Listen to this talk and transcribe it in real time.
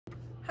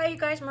Hi you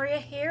guys, Maria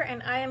here,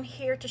 and I am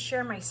here to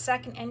share my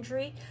second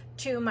entry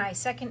to my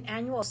second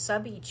annual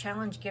Subbie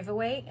challenge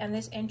giveaway. And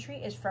this entry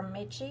is from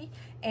Michi,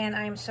 and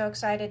I am so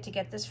excited to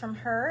get this from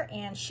her.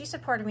 And she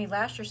supported me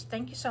last year, so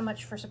thank you so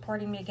much for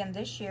supporting me again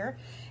this year.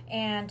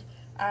 And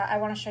I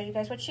want to show you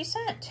guys what she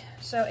sent.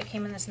 So it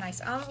came in this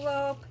nice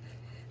envelope,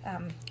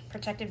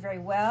 protected very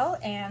well,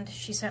 and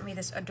she sent me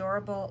this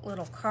adorable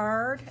little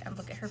card. And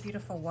look at her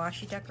beautiful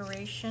washi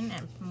decoration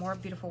and more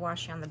beautiful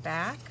washi on the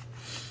back.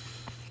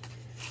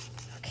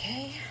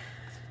 Okay,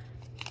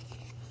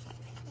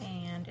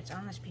 and it's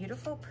on this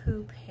beautiful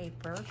poo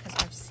paper because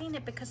I've seen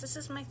it because this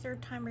is my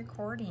third time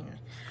recording.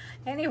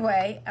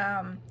 Anyway,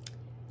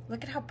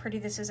 look at how pretty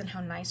this is and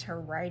how nice her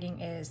writing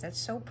is. That's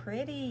so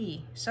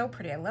pretty, so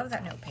pretty. I love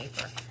that note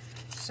paper.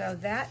 So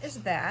that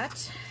is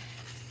that.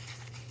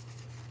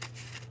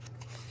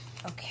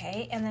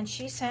 Okay, and then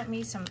she sent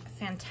me some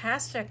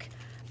fantastic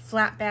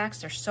flat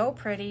backs. They're so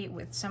pretty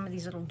with some of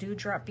these little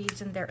dewdrop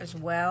beads in there as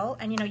well.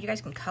 And you know, you guys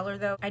can color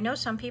though. I know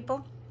some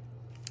people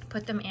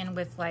put them in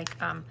with like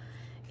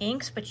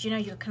inks, but you know,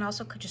 you can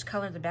also just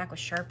color the back with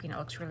Sharpie and it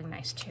looks really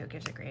nice too. It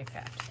gives a great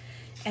effect.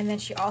 And then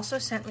she also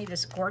sent me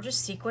this gorgeous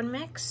sequin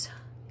mix,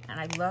 and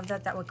I love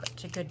that that would go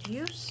to good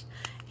use.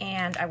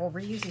 And I will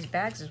reuse these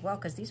bags as well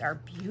because these are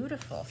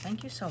beautiful.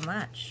 Thank you so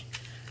much.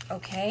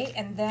 Okay,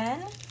 and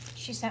then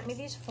she sent me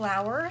these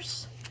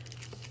flowers.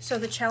 So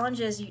the challenge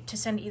is to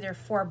send either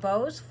 4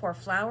 bows, 4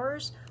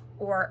 flowers,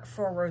 or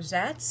 4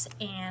 rosettes,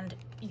 and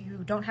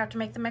you don't have to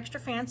make them extra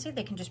fancy.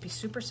 They can just be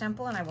super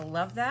simple, and I will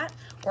love that.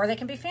 Or they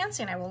can be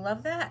fancy, and I will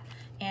love that.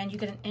 And you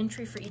get an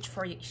entry for each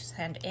 4 you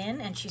send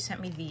in, and she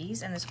sent me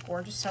these in this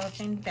gorgeous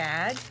cellophane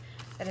bag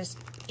that is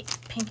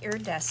pink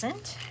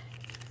iridescent.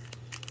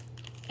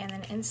 And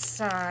then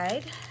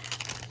inside,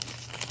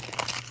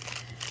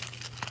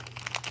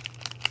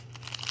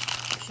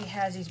 she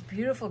has these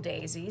beautiful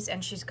daisies,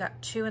 and she's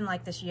got 2 in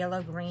like this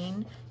yellow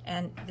green,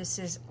 and this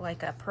is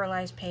like a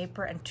pearlized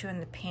paper, and 2 in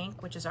the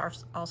pink, which is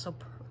also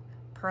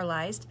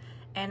pearlized,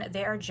 and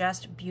they are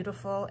just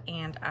beautiful.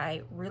 And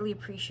I really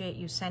appreciate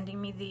you sending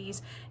me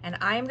these, and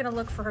I am going to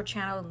look for her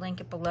channel and link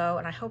it below,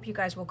 and I hope you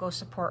guys will go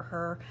support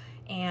her.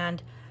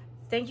 And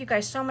thank you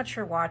guys so much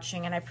for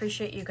watching, and I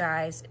appreciate you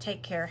guys.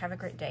 Take care. Have a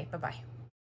great day. Bye-bye.